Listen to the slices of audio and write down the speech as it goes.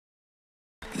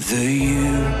The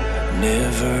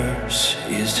universe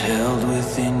is held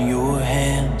within your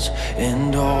hands,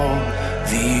 and all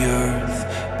the earth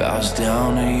bows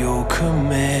down at your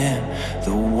command.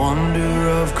 The wonder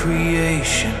of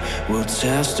creation will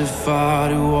testify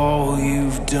to all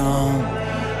you've done.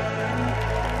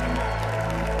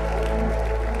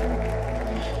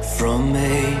 From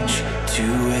age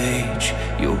to age,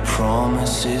 your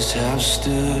promises have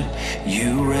stood.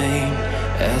 You reign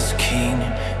as king,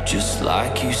 just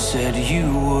like you said you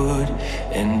would.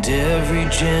 And every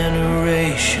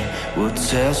generation will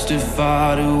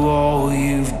testify to all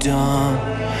you've done.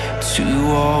 To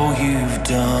all you've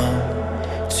done.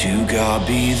 To God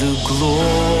be the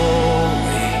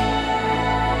glory.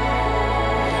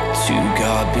 To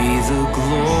God be the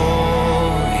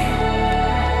glory.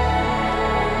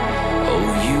 Oh,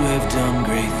 you have done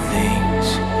great things.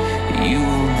 You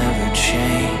will never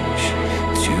change.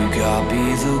 To God be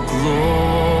the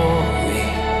glory.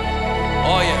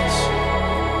 Oh yes.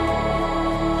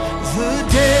 The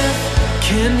deaf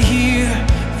can hear,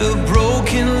 the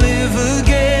broken live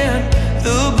again,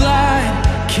 the blind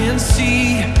can see,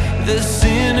 the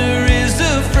sinner